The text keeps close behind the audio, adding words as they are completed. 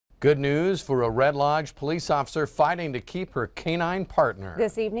Good news for a Red Lodge police officer fighting to keep her K-9 partner.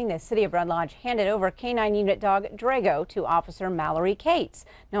 This evening, the city of Red Lodge handed over K-9 unit dog Drago to Officer Mallory Cates.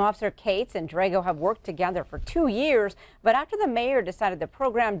 Now, Officer Cates and Drago have worked together for 2 years, but after the mayor decided the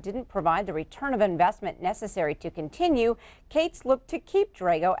program didn't provide the return of investment necessary to continue, Cates looked to keep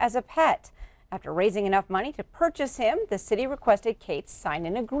Drago as a pet. After raising enough money to purchase him, the city requested Cates sign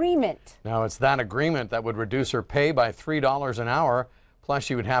an agreement. Now, it's that agreement that would reduce her pay by $3 an hour. Plus,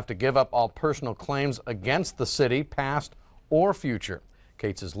 she would have to give up all personal claims against the city, past or future.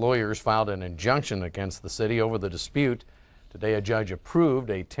 Cates' lawyers filed an injunction against the city over the dispute. Today, a judge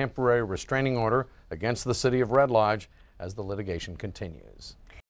approved a temporary restraining order against the city of Red Lodge as the litigation continues.